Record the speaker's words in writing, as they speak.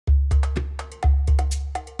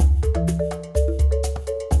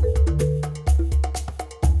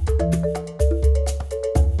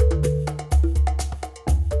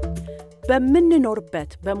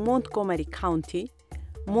በምንኖርበት በሞንትጎመሪ ካውንቲ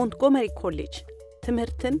ሞንትጎመሪ ኮሌጅ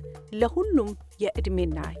ትምህርትን ለሁሉም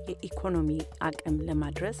የእድሜና የኢኮኖሚ አቅም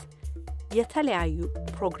ለማድረስ የተለያዩ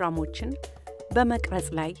ፕሮግራሞችን በመቅረጽ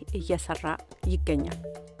ላይ እየሰራ ይገኛል።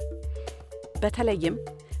 በተለይም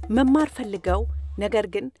መማር ፈልገው ነገር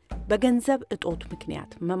ግን በገንዘብ እጦት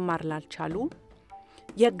ምክንያት መማር ላልቻሉ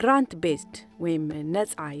የግራንት ቤዝድ ወይም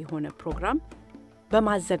ነፃ የሆነ ፕሮግራም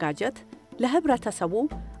በማዘጋጀት ለህብረተሰቡ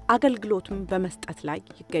አገልግሎቱን በመስጠት ላይ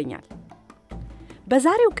ይገኛል።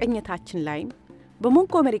 በዛሬው ቅኝታችን ላይ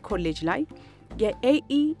በሞንትጎመሪ ኮሌጅ ላይ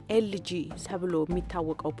የኤኢኤልጂ ተብሎ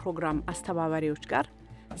የሚታወቀው ፕሮግራም አስተባባሪዎች ጋር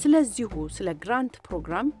ስለዚሁ ስለ ግራንት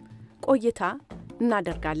ፕሮግራም ቆይታ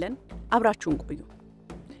እናደርጋለን። አብራችሁን ቆዩ።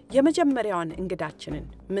 የመጀመሪያውን እንግዳችንን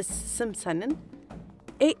ምስ ሲምፕሰንን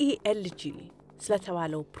ኤኢኤልጂ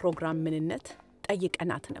ስለተባለው ፕሮግራም ምንነት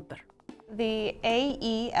ጠይቀናት ነበር። The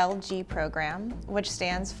AELG program, which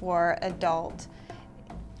stands for Adult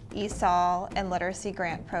ESOL and Literacy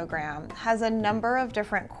Grant Program, has a number of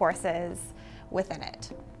different courses within it.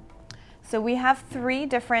 So we have 3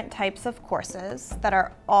 different types of courses that are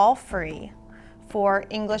all free for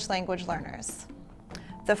English language learners.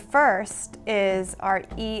 The first is our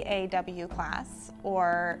EAW class,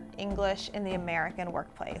 or English in the American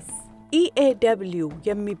Workplace. EAW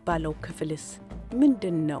የሚባለው ክፍልስ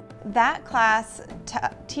ምንድነው? That class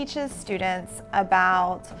teaches students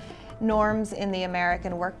about norms in the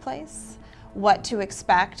American workplace, what to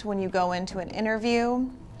expect when you go into an interview,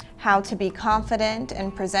 how to be confident and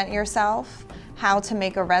present yourself, how to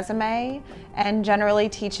make a resume, and generally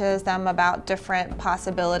teaches them about different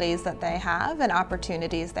possibilities that they have and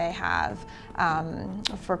opportunities they have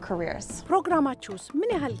for careers. ፕሮግራማችሁስ ምን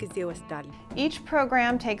ያህል ጊዜ ይወስዳል? Each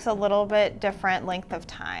program takes a little bit different length of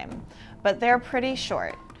time, but they're pretty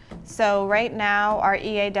short. So right now our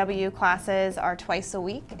EAW classes are twice a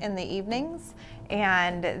week in the evenings,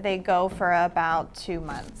 and they go for about 2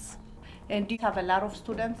 months. And do you have a lot of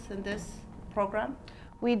students in this program?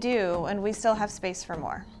 We do, and we still have space for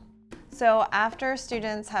more. So after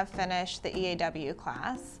students have finished the EAW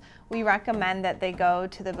class, we recommend that they go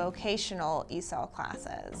to the vocational ESOL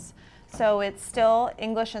classes. So it's still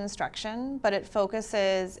English instruction, but it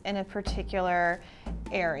focuses in a particular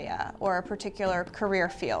area or a particular career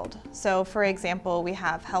field. So for example, we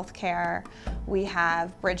have healthcare, we have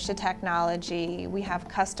bridge to technology, we have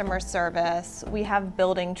customer service, we have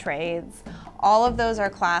building trades. All of those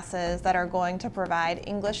are classes that are going to provide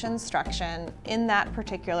English instruction in that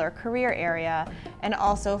particular career area and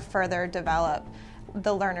also further develop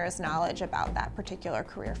the learner's knowledge about that particular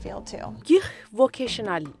career field too. ይህ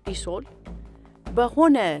vocational ESOL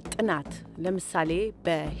በሆነ ጥናት ለምሳሌ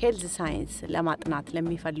በሄልዝ ሳይንስ ለማጥናት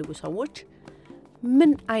ለሚፈልጉ ሰዎች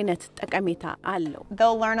ምን አይነት ጠቀሜታ አለው?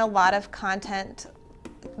 They'll learn a lot of content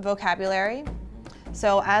vocabulary. So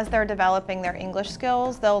as they're developing their English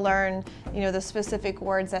skills, they'll learn, the specific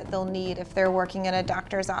words that they'll need if they're working in a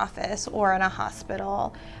doctor's office or in a hospital.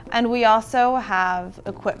 And we also have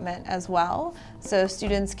equipment as well, so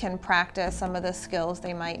students can practice some of the skills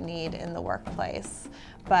they might need in the workplace.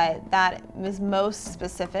 But that is most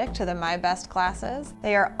specific to the My Best classes.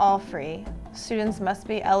 They are all free. Students must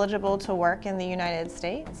be eligible to work in the United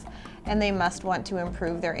States, and they must want to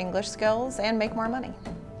improve their English skills and make more money.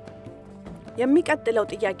 የሚቀጥለው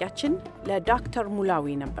ጥያቄያችን ለዶክተር ሙላዊ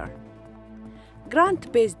ነበር። ግራንት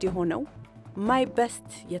ቤዝድ የሆነው ማይ ቤስት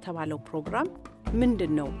የተባለው ፕሮግራም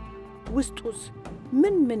ምንድነው? ውስጡስ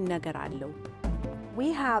ምን ነገር አለው? We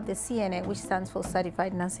have the CNA, which stands for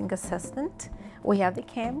Certified Nursing Assistant. We have the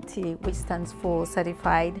CAMT, which stands for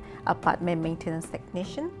Certified Apartment Maintenance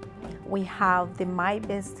Technician. We have the My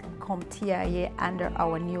Best CompTIA under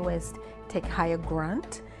our newest Tech Hire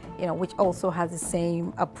grant, which also has the same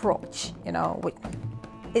approach,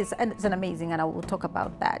 it's an amazing, and I will talk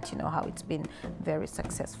about that, how it's been very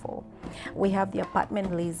successful. We have the apartment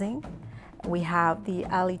leasing. We have the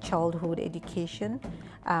early childhood education.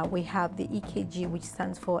 We have the EKG, which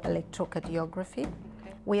stands for electrocardiography.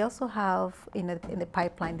 We also have in the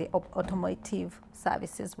pipeline the automotive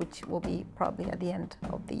services, which will be probably at the end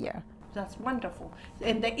of the year. That's wonderful.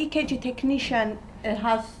 And the EKG technician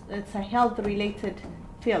it's a health-related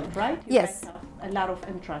field, right? Yes. A lot of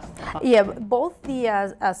interest. Yeah, both the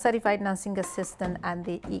certified nursing assistant and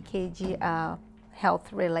the EKG health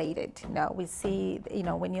related. We see,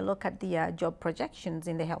 when you look at the job projections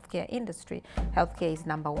in the healthcare industry, healthcare is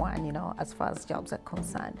number one, as far as jobs are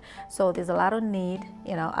concerned. So there's a lot of need,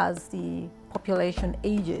 as the population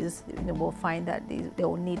ages, we'll find that they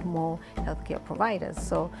will need more healthcare providers.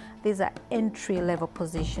 So these are entry-level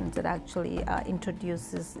positions that actually introduce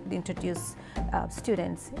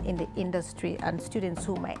students in the industry and students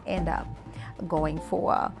who might end up going for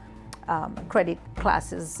credit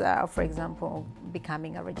classes, for example,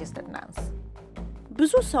 becoming a registered nurse.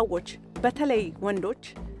 ብዙ ሰዎች በተለይ ወንዶች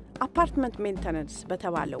አፓርትመንት ሜንቴናንስ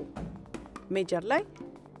በተባለው ሜጀር ላይ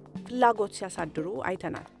ፍላጎት ሲያሳድሩ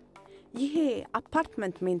አይተናል። ይሄ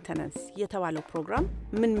አፓርትመንት ሜንቴናንስ የተባለው ፕሮግራም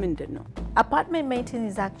ምንድን ነው? Apartment maintenance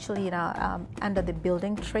is actually under the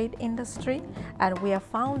building trade industry, and we have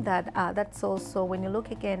found that that's also, when you look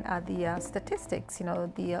again at the statistics,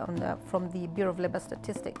 from the Bureau of Labor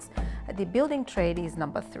Statistics, the building trade is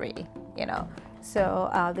number 3. So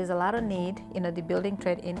there's a lot of need in the building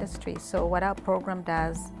trade industry. So what our program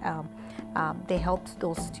does, they help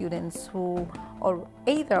those students who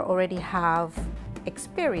either already have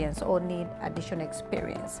experience or need additional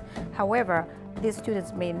experience. However, these students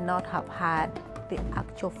may not have had the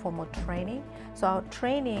actual formal training. So our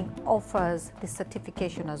training offers the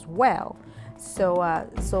certification as well. So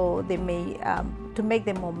they may, to make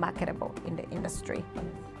them more marketable in the industry.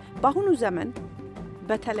 በአሁኑ ዘመን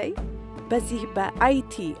በተለይ በዚህ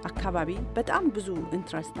በአይቲ አካባቢ በጣም ብዙ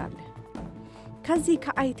ኢንትረስት አለ። ከዚህ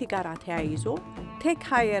ከአይቲ ጋር ተያይዞ ቴክ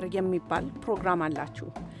ሃየር የሚባል ፕሮግራም አላችሁ።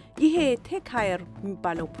 ይሄ ቴክ ሃየር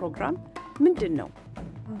የሚባለው ፕሮግራም ምንድን ነው?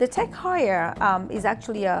 The Tech Hire is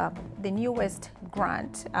actually the newest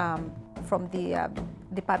grant from the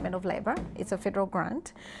Department of Labor. It's a federal grant.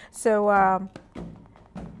 So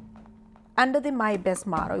under the My Best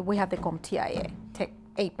model, we have the CompTIA Tech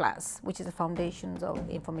A+, which is the foundations of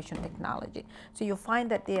information technology. So you find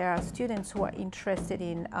that there are students who are interested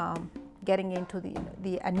in getting into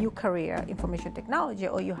a new career, information technology,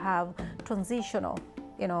 or you have transitional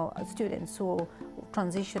students who are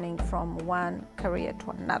transitioning from one career to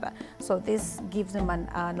another. So this gives them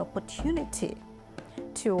an opportunity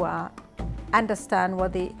to understand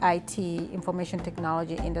what the IT, information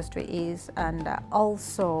technology industry is, and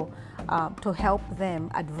also to help them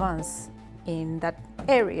advance in that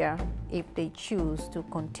area if they choose to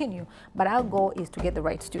continue. But our goal is to get the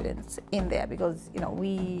right students in there, because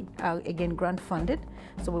we are again grant funded,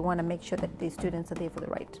 so we want to make sure that the students are there for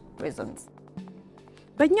the right reasons.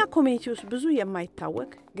 በእኛ ኮሚኒቲ ውስጥ ብዙ የማይታወቅ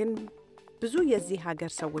ግን ብዙ የዚህ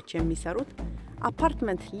ሀገር ሰዎች የሚሰሩት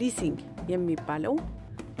አፓርትመንት ሊሲንግ የሚባለው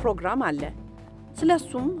ፕሮግራም አለ።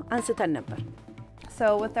 ስለሱም አንስተን ነበር። So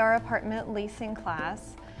with our apartment leasing class,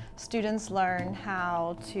 students learn how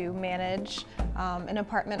to manage an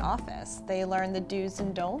apartment office. They learn the do's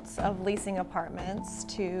and don'ts of leasing apartments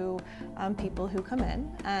to people who come in,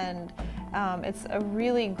 and it's a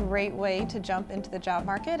really great way to jump into the job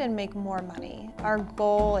market and make more money. Our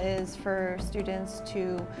goal is for students to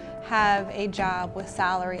have a job with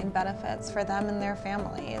salary and benefits for them and their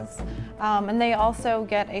families. And they also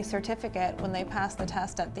get a certificate when they pass the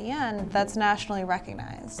test at the end that's nationally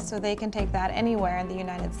recognized. So they can take that anywhere in the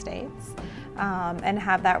United States and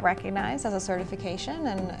have that recognized as a certification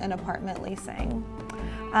in apartment leasing.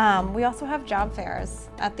 We also have job fairs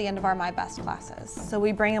at the end of our My Best classes. So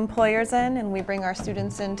we bring employers in and we bring our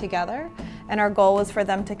students in together, and our goal is for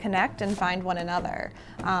them to connect and find one another.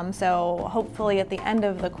 So hopefully at the end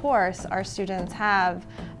of the course, our students have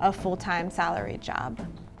a full-time salaried job.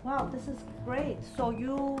 Wow, this is great. So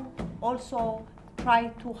you also try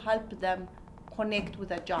to help them connect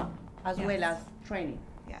with a job as well as training.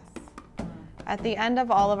 Yes. At the end of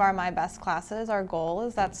all of our My Best classes, our goal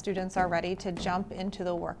is that students are ready to jump into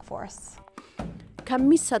the workforce.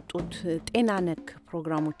 ከሚሰጡት ጤና ነክ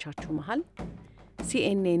ፕሮግራሞቻችሁ መሃል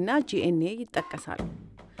ሲኤንኤ እና ጂኤንኤ ይጠቀሳሉ።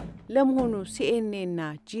 ለመሆኑ ሲኤንኤ እና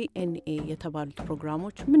ጂኤንኤ የተባሉት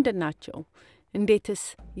ፕሮግራሞች ምንድናቸው? እንዴትስ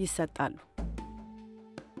ይሰጣሉ?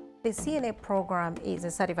 The CNA program is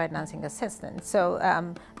a certified nursing assistant. So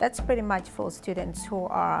that's pretty much for students who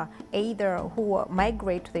are who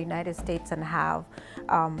migrate to the United States and have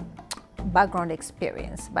background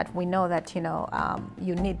experience, but we know that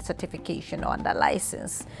you need certification on the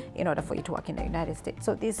license in order for you to work in the United States.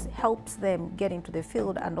 So this helps them get into the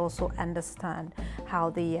field and also understand how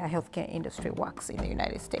the healthcare industry works in the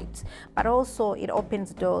United States. But also it opens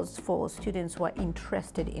doors for students who are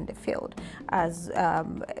interested in the field, as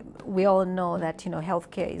we all know that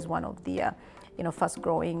healthcare is one of the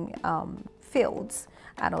fast-growing fields,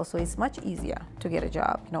 and also it's much easier to get a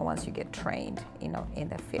job, once you get trained, in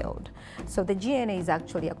the field. So the GNA is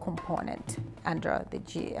actually a component under the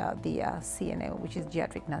CNA, which is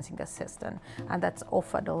Geriatric Nursing Assistant, and that's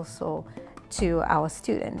offered also to our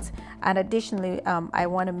students. And additionally, I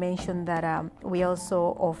want to mention that we also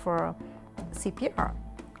offer CPR,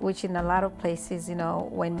 which in a lot of places,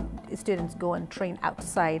 when students go and train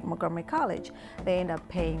outside Montgomery College, they end up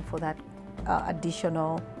paying for that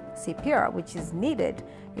additional CPR, which is needed,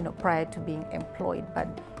 prior to being employed. But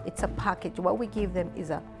it's a package. What we give them is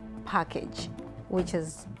a package, which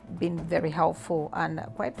has been very helpful. And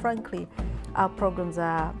quite frankly, our programs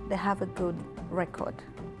they have a good record.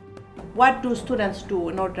 What do students do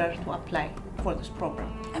in order to apply for this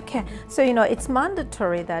program? Okay, so it's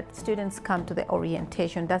mandatory that students come to the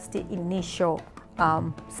orientation. That's the initial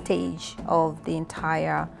stage of the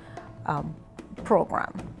entire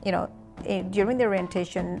program. During the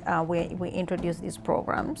orientation, we introduce these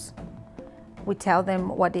programs. We tell them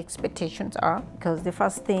what the expectations are, because the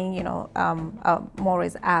first thing more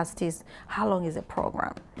is asked is, how long is the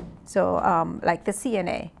program? So like the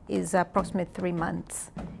CNA is approximately 3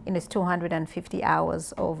 months, and it's 250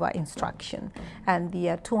 hours of instruction, and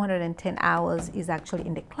the 210 hours is actually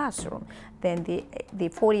in the classroom. Then the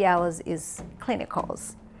 40 hours is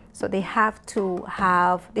clinicals. So they have to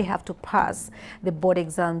pass the board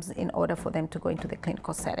exams in order for them to go into the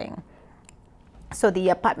clinical setting. So the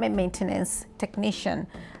apartment maintenance technician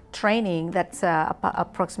training, that's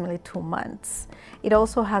approximately 2 months. It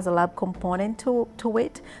also has a lab component to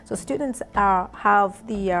it. So students have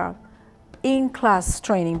the in-class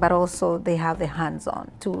training, but also they have the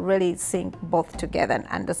hands-on to really sync both together and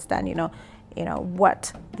understand,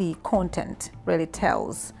 what the content really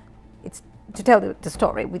tells. It's to tell the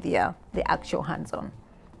story with the actual hands-on.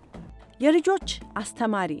 የልጆች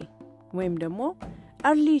አስተማሪ ወይም ደግሞ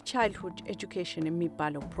early childhood education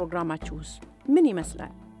የሚባለው ፕሮግራማችሁ ውስጥ ምን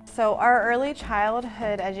ይመስላል? So our early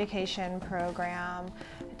childhood education program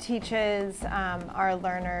teaches our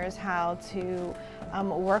learners how to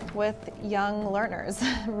work with young learners,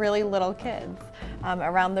 really little kids,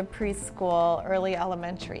 around the preschool, early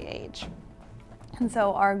elementary age. And so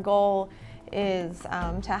our goal is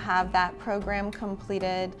to have that program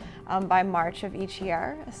completed by March of each year.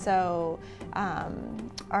 So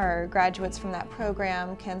our graduates from that program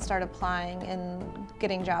can start applying and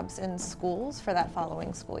getting jobs in schools for that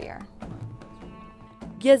following school year.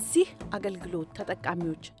 የዚህ አገልግሎት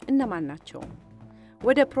ተጠቃሚዎች እነማን ናቸው?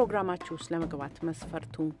 ወደ ፕሮግራማችሁ ውስጥ ለመግባት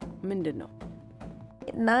መስፈርቱ ምንድን ነው?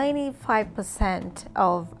 95%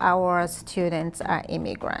 of our students are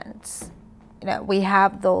immigrants. We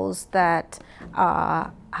have those that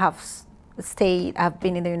have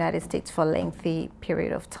been in the United States for a lengthy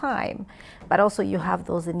period of time, but also you have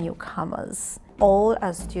those newcomers. All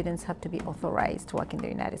our students have to be authorized to work in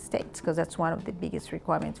the United States, because that's one of the biggest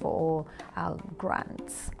requirements for all our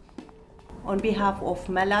grants. On behalf of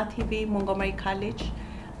Mela TV, Montgomery College,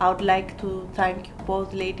 I would like to thank both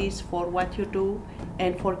ladies for what you do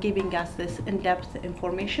and for giving us this in-depth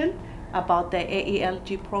information about the AELG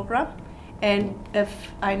program. And if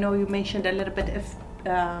I know you mentioned a little bit, if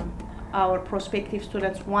our prospective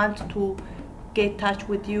students want to get in touch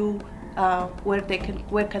with you,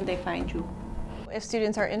 where can they find you? If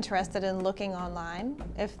students are interested in looking online,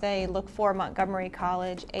 if they look for Montgomery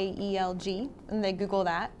College AELG and they Google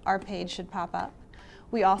that, our page should pop up.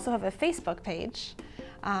 We also have a Facebook page.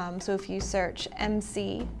 So if you search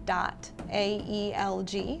mc.aelg,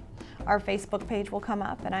 our Facebook page will come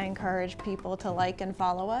up, and I encourage people to like and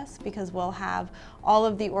follow us, because we'll have all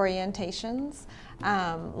of the orientations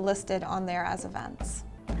listed on there as events.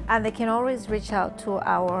 And they can always reach out to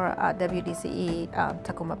our WDCE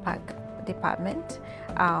Tacoma Park department.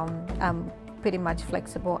 I'm pretty much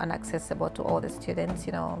flexible and accessible to all the students.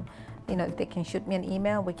 If they can shoot me an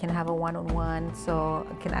email, we can have a one-on-one, so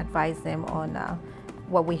I can advise them on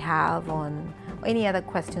what we have, on any other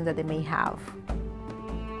questions that they may have.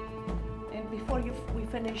 And before we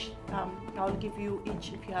finish, I'll give you each,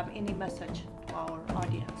 if you have any message to our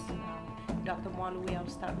audience. Dr. Mwalu, we'll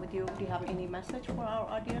start with you. Do you have any message for our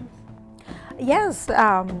audience? Yes,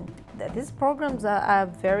 these programs are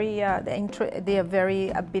very,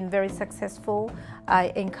 have been very successful.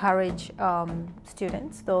 I encourage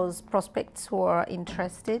students, those prospects who are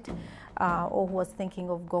interested or who are thinking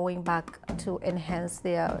of going back to enhance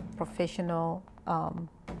their professional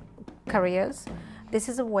careers. This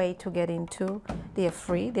is a way to get into. They are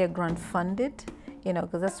free, they are grant funded.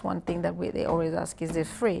 Because that's one thing that they always ask, is it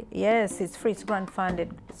free? Yes, it's free, it's grant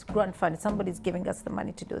funded. It's grant funded. Somebody's giving us the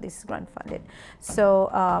money to do this, it's grant funded. So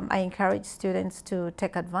I encourage students to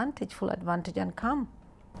take advantage, full advantage, and come.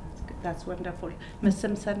 That's good. That's wonderful. Ms.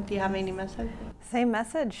 Simpson, do you have any message? Same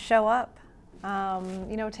message, show up.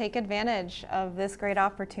 You know, take advantage of this great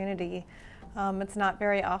opportunity. It's not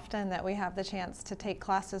very often that we have the chance to take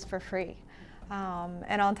classes for free.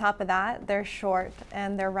 And on top of that, they're short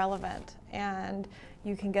and they're relevant. And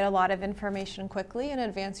you can get a lot of information quickly and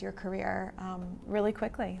advance your career really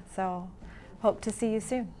quickly. So, hope to see you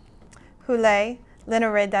soon. Hule,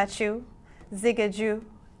 Linaredachu, Zigaju,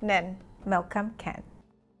 Nen. Malcolm Ken.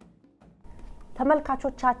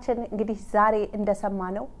 ተመልካቾቻችን እንግዲህ ዛሬ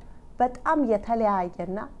እንደሰማነው በጣም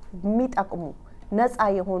የተለያየና የሚጠቅሙ ነፃ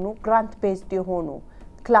የሆኑ ግራንት ቤዝድ የሆኑ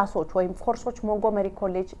ክላሶች ወይም ኮርሶች ሞንጎመሪ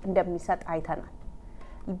ኮሌጅ እንደሚሰጥ አይተናል።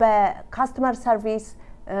 በካስተመር ሰርቪስ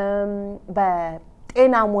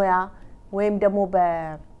በጤና ሙያ ወይም ደግሞ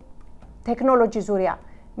በቴክኖሎጂ ዙሪያ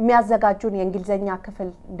የሚያዘጋጁን የእንግሊዘኛ ክፍል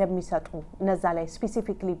እንደሚሰጡ እነዛ ላይ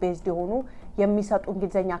ስፔሲፊክሊ ቤዝድ የሆኑ የሚሰጡ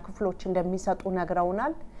እንግሊዘኛ ክፍሎች እንደሚሰጡ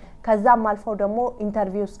ነግረውናል። ከዛም አልፈው ደግሞ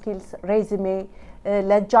ኢንተርቪው ስኪልስ ሬዚሜ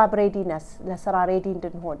ለጃብ ሬዲነስ ለስራ ሬዲ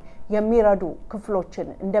እንድንሆን የሚረዱ ክፍሎችን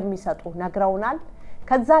እንደሚሰጡ ነግረውናል።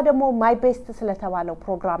 ከዛ ደግሞ ማይ ቤስት ስለተባለው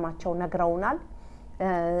ፕሮግራማቸው ነግረውናል።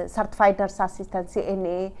 ሰርቲፋይድ ነርስ አሲስታንት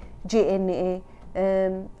ሲኤንኤ ጂኤንኤ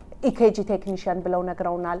ኢኬጂ ቴክኒሽያን ብለው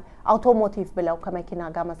ነግረውናል። አውቶሞቲቭ ብለው ከመኪና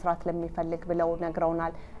ጋር መስራት ለሚፈልግ ብለው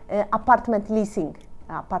ነግረውናል። አፓርትመንት ሊሲንግ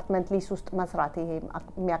አፓርትመንት ሊስ ውስጥ መስራት ይሄ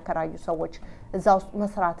የሚያከራዩ ሰዎች እዛ ውስጥ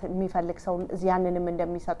መስራት የሚፈልግ ሰው ያንንም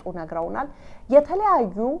እንደሚሰጡ ነግረውናል።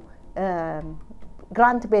 የተለያዩ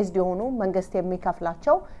ግራንት ቤዝድ የሆኑ መንግስት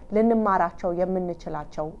የሚከፍላቸው ልንማራቸው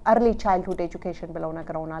የምንችላቸው early childhood education ብለው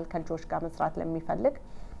ነግረውናል። ከልጆች ጋር መስራት ለሚፈልግ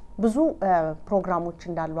ብዙ ፕሮግራሞች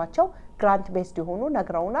እንዳሏቸው ግራንት ቤዝድ የሆኑ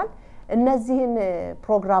ነግረውናል። እነዚህን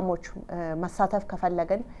ፕሮግራሞች መሳተፍ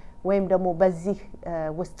ከፈለገን ወይም ደግሞ በዚህ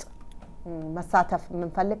ውስጥ መሳተፍ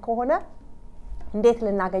የምንፈልግ ከሆነ እንዴት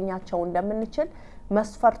ልናገኛቸው እንደምንችል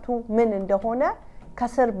መስፈርቱ ምን እንደሆነ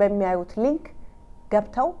ከስር በሚያዩት ሊንክ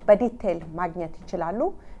ገብተው በዲቴል ማግኘት ይችላሉ።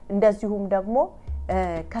 እንደዚሁም ደግሞ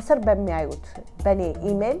ከስር በሚያዩት በኔ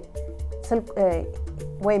ኢሜል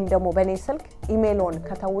ወይም ደግሞ በኔ ስልክ ኢሜሎን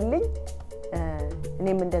ከተውልኝ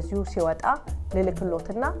እኔም እንደዚሁ ሲወጣ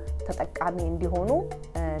ልልክሎትና ተጠቃሚ እንዲሆኑ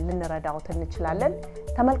ልንረዳውት እንችላለን።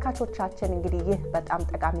 ተመልካቾቻችን እንግዲህ ይህ በጣም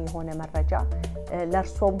ጠቃሚ የሆነ መረጃ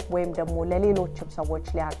ለርሶም ወይም ደግሞ ለሌሎችም ሰዎች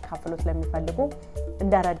ሊያካፍሉት ለሚፈልጉ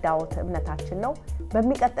እንደረዳውት እምነታችን ነው።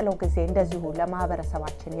 በሚቀጥለው ጊዜ እንደዚሁ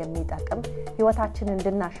ለማህበረሰባችን የሚጠቅም ህይወታችንን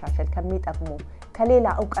እንድናሻሽል ከሚጠቅሙ ከሌላ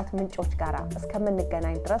ዕውቀት ምንጮች ጋር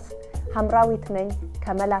እስከምንገናኝ ድረስ ሐምራዊት ነኝ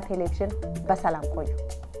ከመላ ቴሌቪዥን። በሰላም ቆዩ።